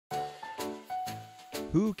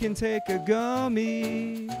Who can take a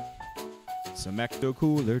gummy? Some ecto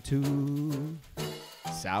cooler too.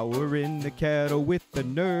 Sour in the kettle with a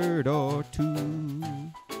nerd or two.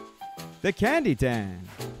 The Candy Dan.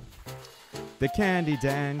 The Candy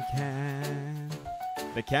Dan can.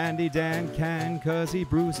 The Candy Dan can, 'cause he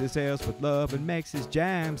brews his ales with love and makes his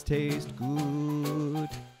jams taste good.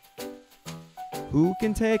 Who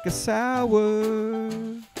can take a sour?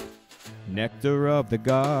 Nectar of the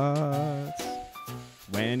gods.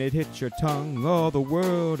 When it hits your tongue, all the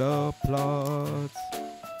world applauds.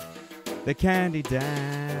 The Candy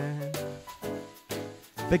Dan.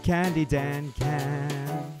 The Candy Dan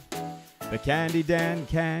can. The Candy Dan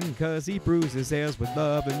can, 'cause he brews his ales with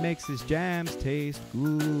love and makes his jams taste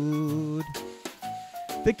good.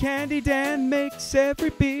 The Candy Dan makes every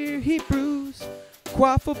beer he brews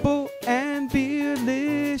quaffable and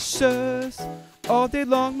beerlicious. All day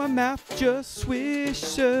long my mouth just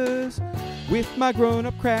swishes with my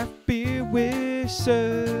grown-up craft beer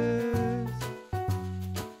wishes.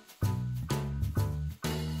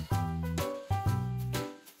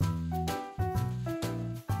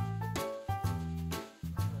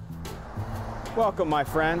 Welcome, my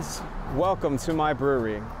friends. Welcome to my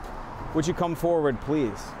brewery. Would you come forward,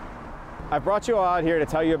 please? I brought you all out here to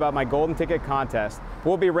tell you about my golden ticket contest.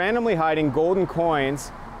 We'll be randomly hiding golden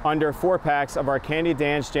coins under 4-packs of our Candy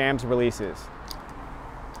Dan's Jams releases.